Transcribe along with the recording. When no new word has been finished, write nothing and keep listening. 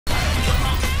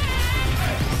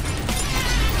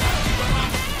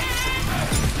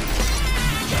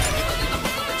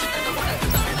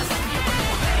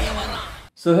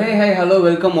So hey, hi, hello,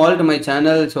 welcome all to my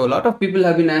channel. So a lot of people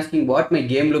have been asking what my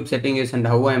game loop setting is and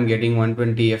how I am getting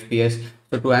 120 FPS.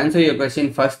 So to answer your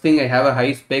question, first thing, I have a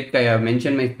high spec. I have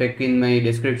mentioned my spec in my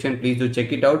description. Please do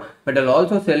check it out. But I'll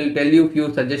also tell you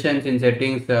few suggestions in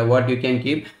settings what you can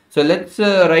keep. So let's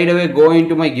right away go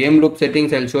into my game loop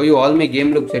settings. I'll show you all my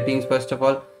game loop settings. First of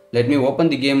all, let me open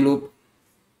the game loop.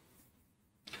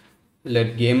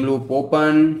 Let game loop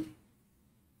open.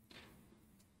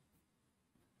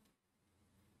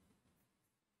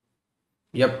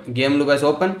 Yep, Gameloop has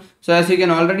open. So as you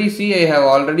can already see, I have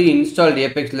already installed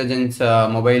Apex Legends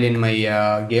mobile in my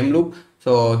Gameloop.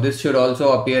 So this should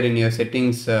also appear in your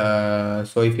settings.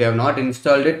 So if you have not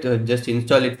installed it, just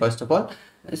install it first of all.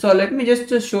 So let me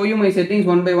just show you my settings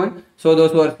one by one. So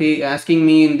those who are asking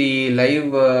me in the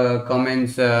live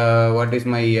comments, what is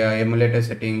my emulator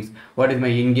settings, what is my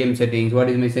in-game settings, what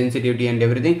is my sensitivity and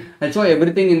everything. I'll show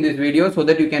everything in this video so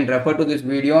that you can refer to this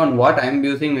video on what I'm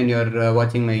using when you're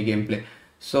watching my gameplay.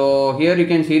 So here you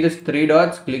can see this three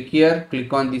dots. Click here,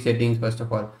 click on the settings first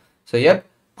of all. So yep,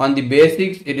 on the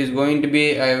basics it is going to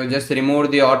be, I will just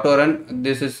remove the auto run.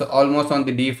 This is almost on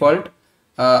the default.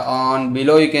 On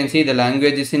below you can see the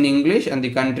language is in English and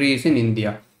the country is in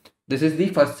India. This is the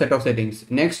first set of settings.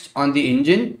 Next, on the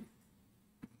engine,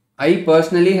 I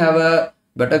personally have a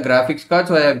better graphics card,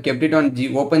 so I have kept it on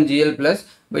OpenGL Plus.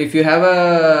 But if you have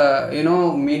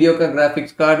a mediocre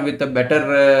graphics card with a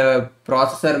better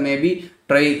processor, maybe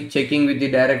try checking with the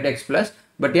DirectX Plus.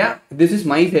 But yeah, this is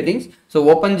my settings. So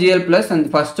OpenGL Plus and the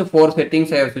first four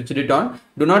settings I have switched it on.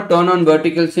 Do not turn on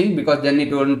vertical sync because then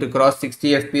it won't cross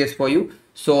 60 FPS for you.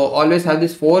 So always have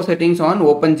these four settings on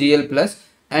OpenGL Plus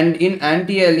and in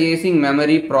anti-aliasing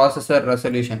memory processor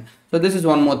resolution. So this is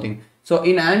one more thing. So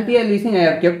in anti-aliasing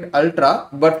I have kept ultra,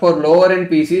 but for lower end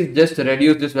PCs just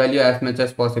reduce this value as much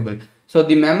as possible. So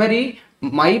the memory,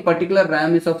 my particular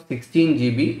RAM is of 16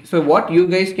 GB. So what you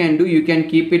guys can do, you can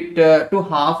keep it to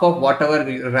half of whatever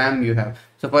RAM you have.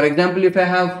 So for example,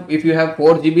 if you have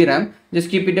 4 GB RAM, just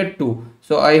keep it at 2.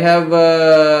 So I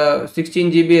have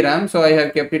 16 GB RAM, so I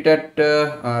have kept it at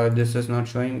this is not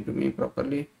showing to me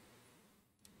properly.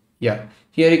 Yeah,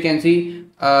 here you can see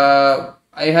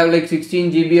I have like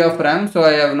 16 GB of RAM, so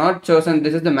I have not chosen.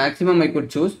 This is the maximum I could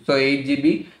choose, so 8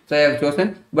 GB. So I have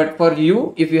chosen. But for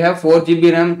you, if you have 4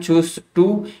 GB RAM, choose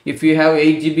 2. If you have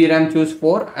 8 GB RAM, choose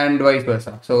 4, and vice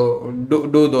versa. So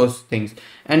do those things.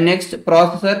 And next,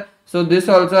 processor. So this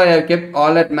also I have kept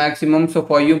all at maximum. So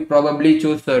for you, probably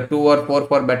choose 2 or 4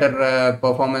 for better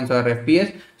performance or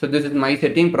FPS. So this is my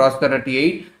setting. Processor at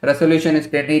 8. Resolution is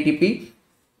 1080p.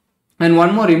 And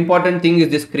one more important thing is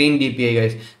the screen DPI,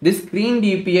 guys. This screen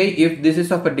DPI, if this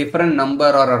is of a different number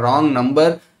or a wrong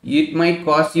number, it might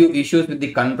cause you issues with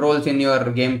the controls in your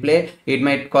gameplay. It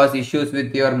might cause issues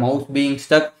with your mouse being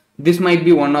stuck. This might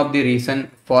be one of the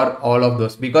reason for all of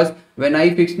those, because when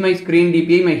I fixed my screen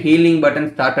DPI, my healing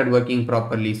button started working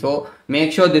properly. So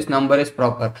make sure this number is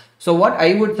proper. So what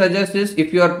I would suggest is,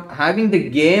 if you are having the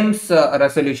game's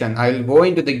resolution, I will go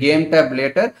into the game tab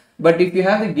later. But if you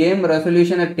have the game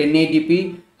resolution at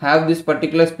 1080p, have this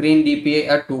particular screen DPI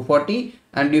at 240.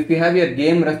 And if you have your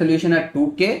game resolution at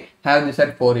 2K, have this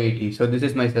at 480. So this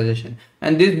is my suggestion.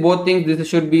 And these both things, this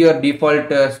should be your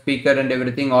default speaker and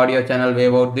everything, audio channel,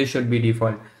 wave out, this should be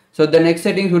default. So the next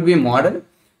settings would be model.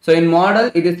 So in model,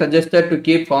 it is suggested to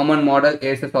keep common model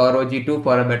Asus ROG2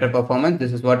 for a better performance.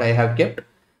 This is what I have kept.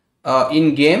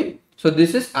 In game, so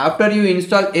this is after you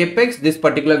install Apex, this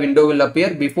particular window will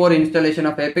appear. Before installation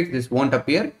of Apex, this won't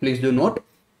appear. Please do note.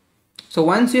 So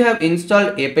once you have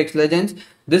installed Apex Legends,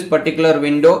 this particular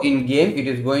window in game, it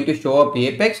is going to show up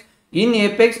Apex. In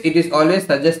Apex, it is always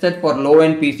suggested for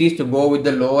low-end PCs to go with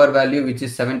the lower value, which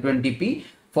is 720p.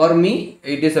 For me,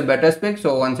 it is a better spec.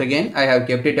 So once again, I have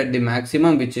kept it at the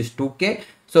maximum, which is 2K.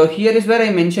 So here is where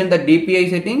I mentioned the DPI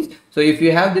settings. So if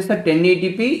you have this at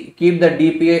 1080p, keep the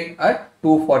DPI at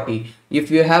 240.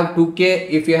 If you have 2K,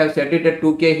 if you have set it at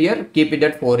 2K here, keep it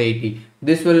at 480.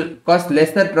 This will cause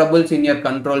lesser troubles in your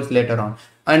controls later on.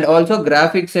 And also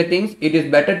graphics settings, it is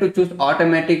better to choose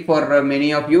automatic for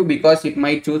many of you, because it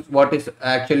might choose what is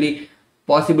actually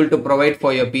possible to provide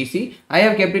for your PC. I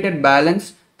have kept it at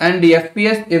balance. And the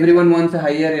FPS, everyone wants a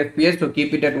higher FPS, so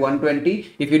keep it at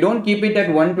 120. If you don't keep it at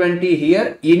 120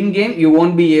 here, in game, you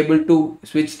won't be able to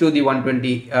switch to the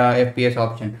 120 FPS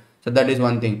option. So that is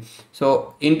one thing.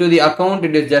 So into the account,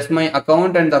 it is just my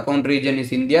account and the account region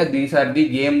is India. These are the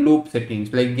game loop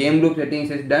settings. Like game loop settings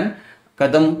is done.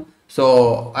 Kadam.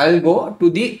 So I'll go to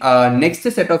the next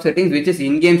set of settings, which is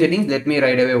in-game settings. Let me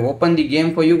right away open the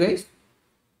game for you guys.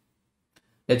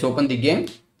 Let's open the game.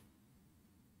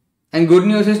 And good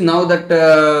news is now that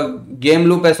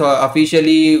Gameloop has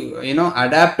officially,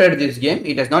 adapted this game.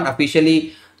 It has not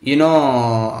officially,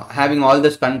 having all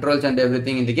this controls and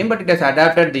everything in the game, but it has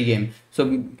adapted the game.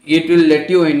 So it will let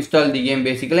you install the game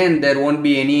basically, and there won't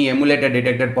be any emulator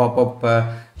detected pop-up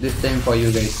this time for you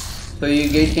guys. So you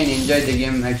guys can enjoy the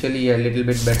game actually a little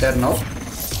bit better now.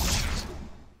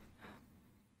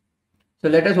 So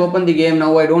let us open the game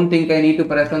now. I don't think I need to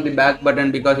press on the back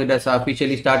button because it has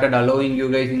officially started allowing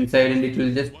you guys inside, and it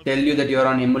will just tell you that you are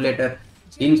on emulator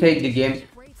inside the game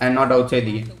and not outside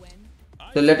the game.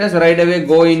 So let us right away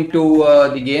go into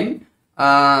the game.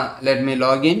 Let me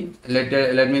log in.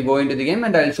 Let me go into the game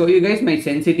and I'll show you guys my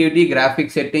sensitivity,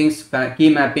 graphic settings, key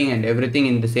mapping and everything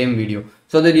in the same video,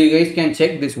 so that you guys can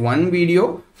check this one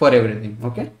video for everything.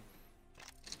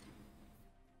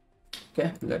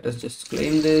 Okay, let us just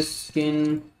claim this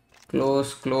skin,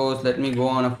 close. Let me go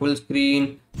on a full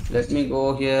screen. Let me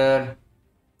go here.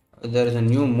 There is a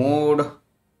new mode.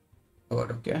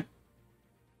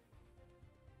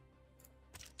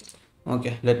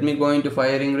 Okay, let me go into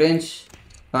firing range,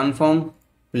 confirm,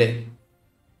 play.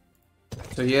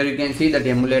 So here you can see that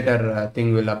emulator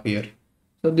thing will appear.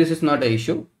 So this is not an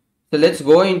issue. So let's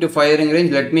go into firing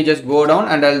range. Let me just go down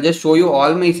and I'll just show you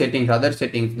all my settings, other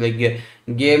settings like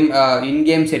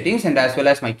in-game settings and as well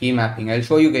as my key mapping. I'll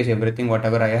show you guys everything,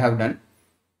 whatever I have done.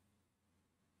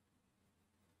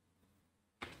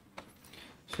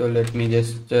 So let me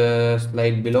just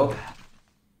slide below.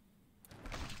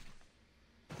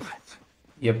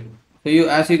 Yep. So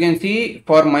as you can see,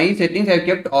 for my settings, I've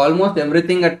kept almost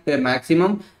everything at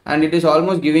maximum, and it is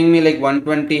almost giving me like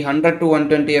 100 to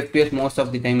 120 FPS most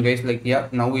of the time, guys. Like, yeah,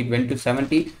 now it went to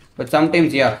 70, but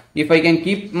sometimes, yeah, if I can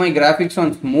keep my graphics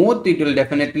on smooth, it will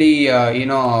definitely,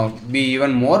 be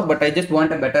even more, but I just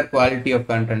want a better quality of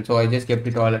content, so I just kept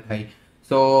it all at high.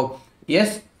 So,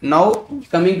 yes, now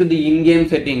coming to the in-game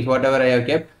settings, whatever I have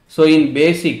kept. So in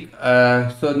basic,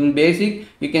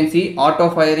 you can see auto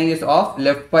firing is off,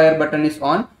 left fire button is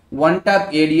on, one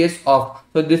tap ADS off.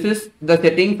 So this is the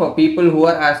setting for people who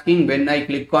are asking when I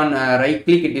click on right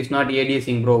click, it is not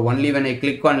ADSing, bro. Only when I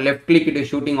click on left click, it is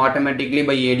shooting automatically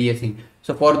by ADSing.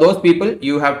 So for those people,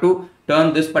 you have to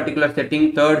turn this particular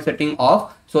setting, third setting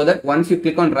off, so that once you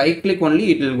click on right click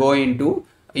only, it will go into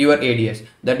your ADS.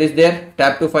 That is there.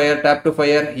 Tap to fire.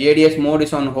 ADS mode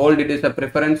is on hold. It is a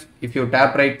preference. If you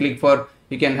tap right click for,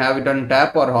 you can have it on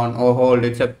tap or on or hold.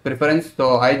 It's a preference.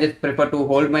 So I just prefer to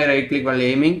hold my right click while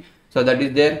aiming. So that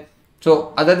is there.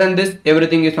 So other than this,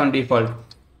 everything is on default.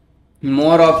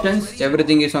 More options,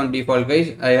 everything is on default,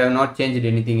 guys. I have not changed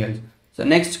anything else. So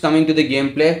next, coming to the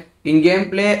gameplay. In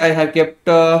gameplay, I have kept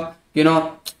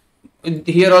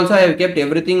here also I have kept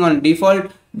everything on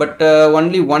default, but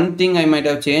only one thing I might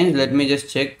have changed. Let me just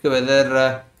check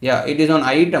whether yeah, it is on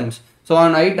items. So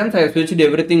on items, I have switched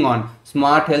everything on.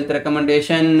 Smart health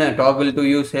recommendation, toggle to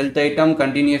use health item,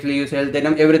 continuously use health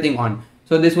item, everything on.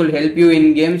 So this will help you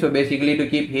in game. So basically to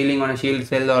keep healing on a shield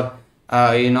cell or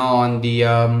on the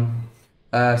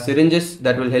syringes,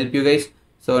 that will help you guys.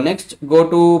 So next, go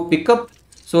to pickup.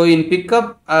 So in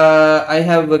pickup, I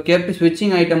have kept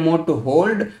switching item mode to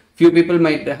hold. Few people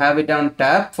might have it on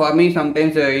tap. For me,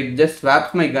 sometimes it just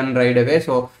swaps my gun right away.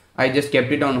 So I just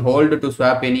kept it on hold to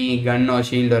swap any gun or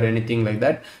shield or anything like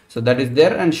that. So that is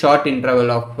there, and short interval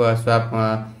of swap,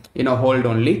 hold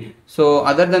only. So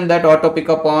other than that, auto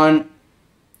pickup on,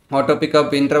 auto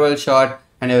pickup, interval short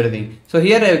and everything. So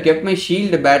here I have kept my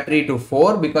shield battery to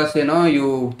 4 because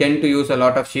you tend to use a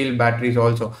lot of shield batteries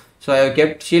also. So I have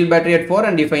kept shield battery at 4,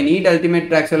 and if I need ultimate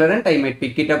accelerant, I might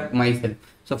pick it up myself.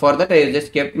 So for that, I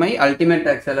just kept my ultimate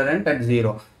accelerant at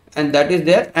 0, and that is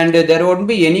there. And there won't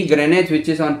be any grenades which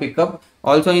is on pickup.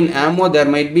 Also in ammo, there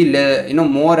might be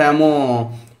more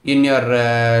ammo in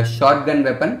your shotgun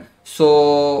weapon.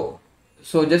 So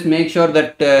just make sure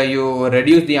that you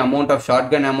reduce the amount of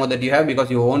shotgun ammo that you have, because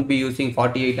you won't be using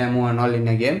 48 ammo and all in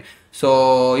a game.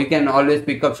 So you can always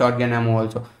pick up shotgun ammo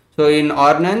also. So in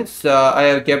ordnance, I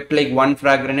have kept like 1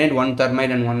 frag grenade, 1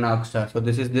 thermite and 1 arc star. So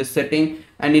this is this setting.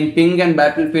 And in ping and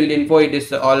battlefield info, it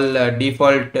is all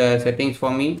default settings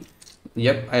for me.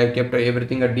 Yep, I have kept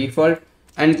everything at default.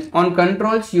 And on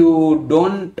controls, you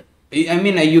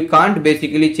can't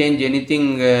basically change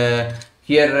anything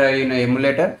here in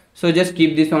emulator. So just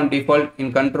keep this on default.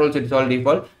 In controls, it's all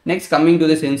default. Next, coming to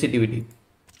the sensitivity.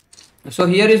 So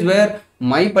here is where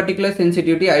my particular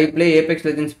sensitivity, I play Apex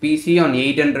Legends PC on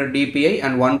 800 DPI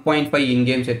and 1.5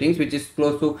 in-game settings, which is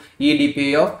close to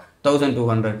eDPI of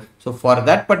 1200. So for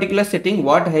that particular setting,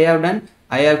 what I have done,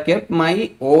 I have kept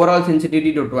my overall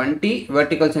sensitivity to 20,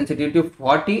 vertical sensitivity to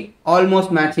 40, almost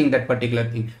matching that particular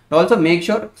thing. Also make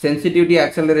sure sensitivity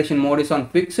acceleration mode is on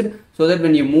fixed, so that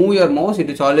when you move your mouse, it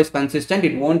is always consistent.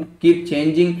 It won't keep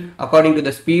changing according to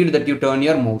the speed that you turn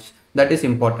your mouse. That is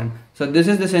important. So this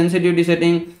is the sensitivity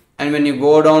setting. And when you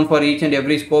go down for each and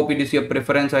every scope, it is your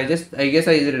preference. I guess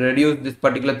I reduced this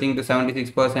particular thing to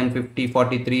 76%, 50,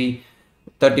 43,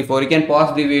 34. You can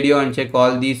pause the video and check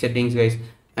all these settings, guys.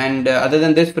 And other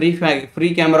than this,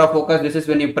 free camera focus, this is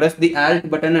when you press the alt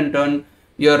button and turn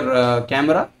your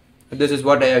camera. This is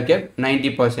what I have kept,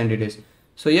 90% it is.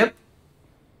 So yep,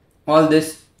 all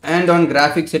this. And on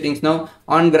graphics settings, now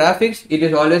on graphics, it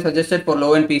is always suggested for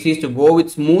low end PCs to go with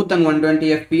smooth and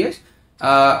 120 fps.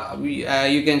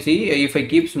 You can see if I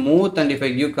keep smooth and if I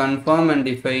give confirm and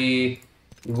if I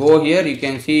go here, you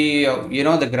can see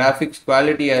the graphics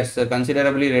quality has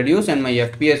considerably reduced and my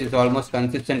fps is almost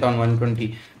consistent on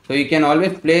 120. So you can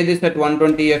always play this at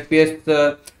 120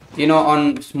 fps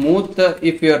on smooth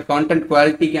if your content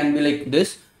quality can be like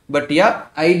this. But yeah,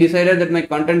 I decided that my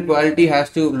content quality has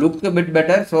to look a bit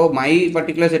better, so my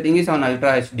particular setting is on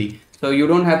ultra HD. So you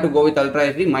don't have to go with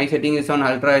ultra HD. My setting is on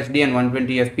ultra HD and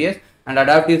 120 fps, and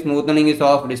adaptive smoothening is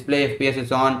off, display fps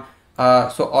is on.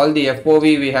 So all the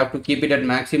FOV we have to keep it at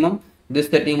maximum. This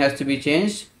setting has to be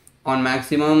changed on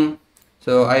maximum.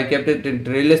 So I kept it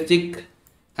realistic,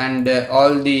 and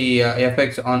all the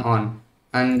effects on,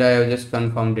 and I have just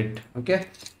confirmed it. Okay,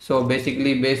 so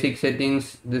basically basic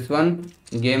settings, this one,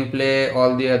 gameplay,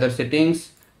 all the other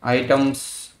settings,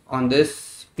 items on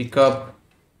this, pickup,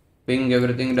 ping,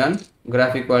 everything done.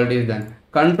 Graphic quality is done.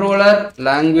 Controller,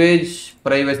 language,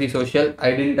 privacy, social,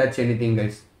 I didn't touch anything,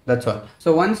 guys. That's all.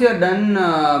 So once you are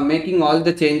done making all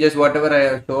the changes whatever I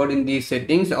have showed in these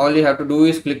settings, all you have to do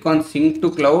is click on sync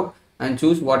to cloud and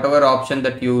choose whatever option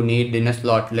that you need in a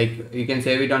slot. Like you can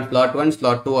save it on slot 1,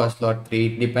 slot 2 or slot 3.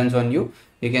 It depends on you.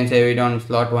 You can save it on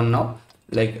slot 1 now.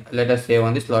 Like let us save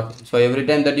on the slot. So every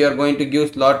time that you are going to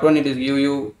give slot 1, it is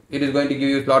going to give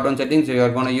you slot 1 settings. If you are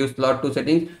going to use slot 2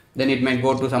 settings, then it might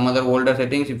go to some other older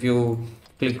settings. If you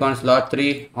click on slot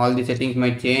 3, all the settings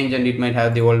might change and it might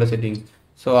have the older settings.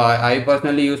 So I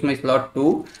personally use my slot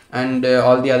 2, and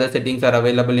all the other settings are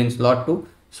available in slot 2.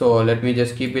 So let me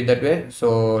just keep it that way.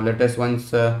 So let us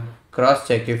once cross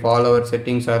check if all our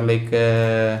settings are like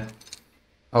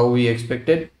how we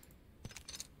expected.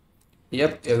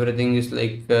 Yep, everything is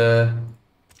like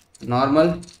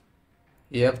normal.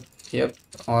 Yep,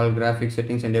 all graphic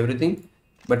settings and everything.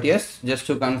 But yes, just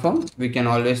to confirm, we can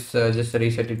always just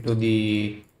reset it to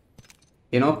the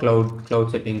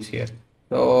cloud settings here.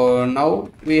 So now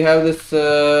we have this.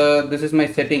 This is my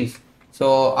settings.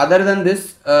 So other than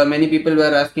this, many people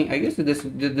were asking. I guess this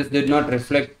did not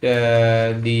reflect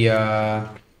the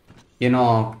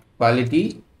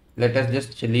quality. Let us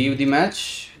just leave the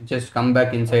match. Just come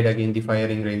back inside again the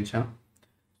firing range,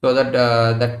 so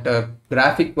that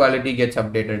graphic quality gets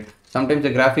updated. Sometimes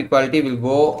the graphic quality will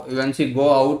go once you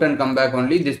go out and come back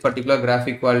only. This particular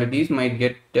graphic qualities might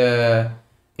get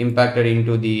impacted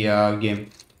into the game.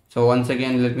 So once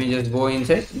again, let me just go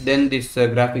inside, then this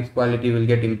graphics quality will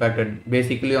get impacted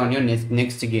basically on your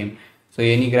next game. So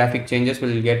any graphic changes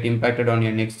will get impacted on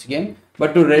your next game,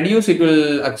 but to reduce it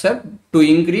will accept, to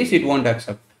increase it won't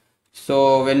accept.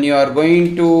 So when you are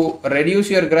going to reduce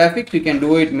your graphics, you can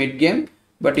do it mid game,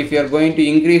 but if you are going to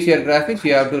increase your graphics,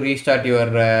 you have to restart your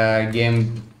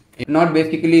game. Not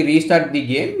basically restart the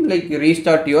game, like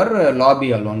restart your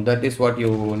lobby alone. That is what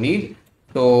you need.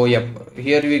 So yep,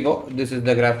 here we go. This is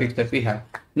the graphics that we have.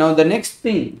 Now the next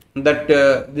thing that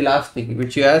the last thing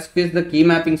which you asked is the key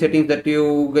mapping settings that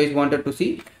you guys wanted to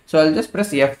see. So I'll just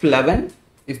press F11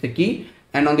 is the key,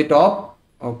 and on the top,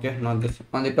 okay, not this,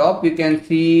 on the top you can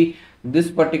see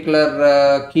this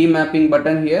particular key mapping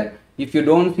button here. If you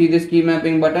don't see this key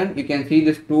mapping button, you can see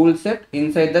this tool set.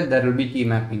 Inside that there will be key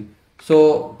mapping.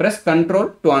 So press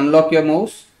Ctrl to unlock your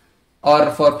mouse,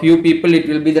 or for few people it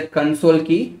will be the console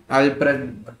key. I'll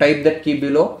type that key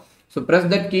below. So press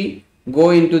that key,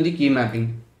 go into the key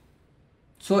mapping.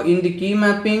 So in the key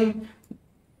mapping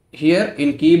here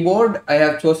in keyboard, I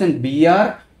have chosen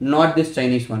BR, not this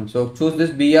Chinese one. So choose this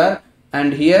BR,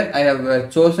 and here I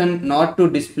have chosen not to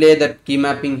display that key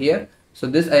mapping here. So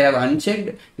this I have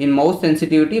unchecked. In mouse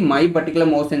sensitivity, my particular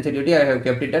mouse sensitivity, I have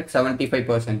kept it at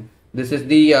 75%. This is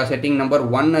the setting number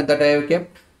 1 that I have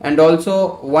kept. And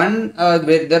also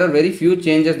there are very few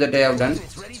changes that I have done.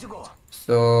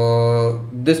 So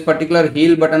this particular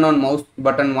heal button on mouse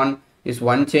button 1 is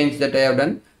one change that I have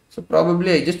done. So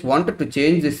probably I just wanted to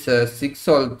change this 6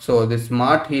 also. This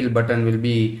smart heal button will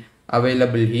be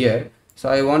available here. So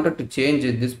I wanted to change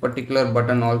this particular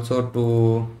button also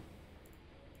to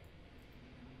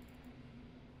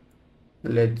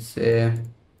let's say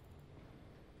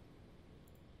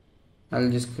I'll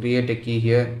just create a key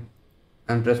here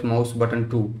and press mouse button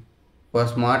 2 for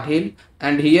smart heal,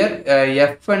 and here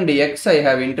F and X I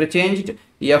have interchanged,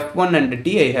 F1 and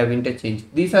T I have interchanged.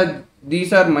 These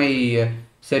are my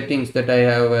settings that I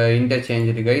have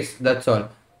interchanged, guys. That's all.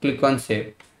 Click on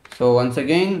save. So once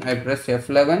again I press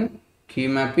F11 key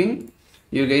mapping.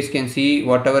 You guys can see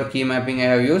whatever key mapping I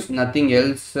have used, nothing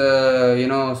else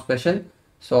special,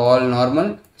 so all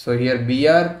normal. So here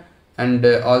BR and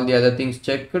all the other things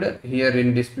checked. Here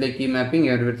in display key mapping,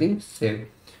 everything same.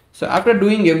 So after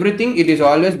doing everything, it is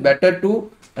always better to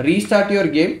restart your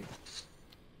game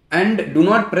and do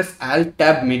not press alt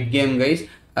tab mid game, guys,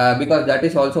 because that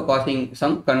is also causing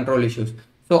some control issues.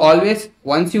 So always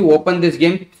once you open this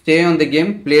game, stay on the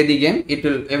game, play the game,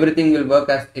 everything will work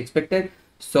as expected.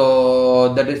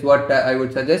 So that is what I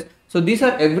would suggest. So these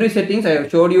are every settings. I have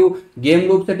showed you game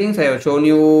loop settings, I have shown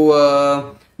you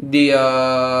the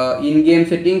in-game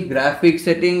settings, graphics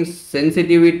settings,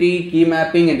 sensitivity, key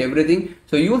mapping and everything.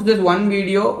 So use this one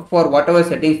video for whatever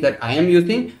settings that I am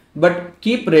using, but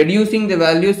keep reducing the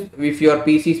values if your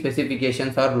PC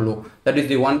specifications are low. That is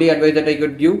the only advice that I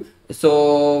could give.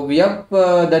 So yep,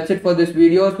 that's it for this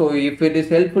video. So if it is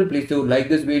helpful, please do like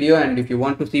this video, and if you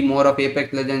want to see more of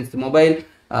Apex Legends mobile,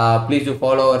 please do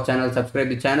follow our channel, subscribe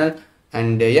the channel,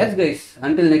 and yes guys,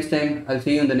 until next time, I'll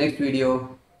see you in the next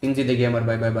video. Inzy the gamer,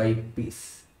 bye bye bye,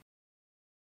 peace.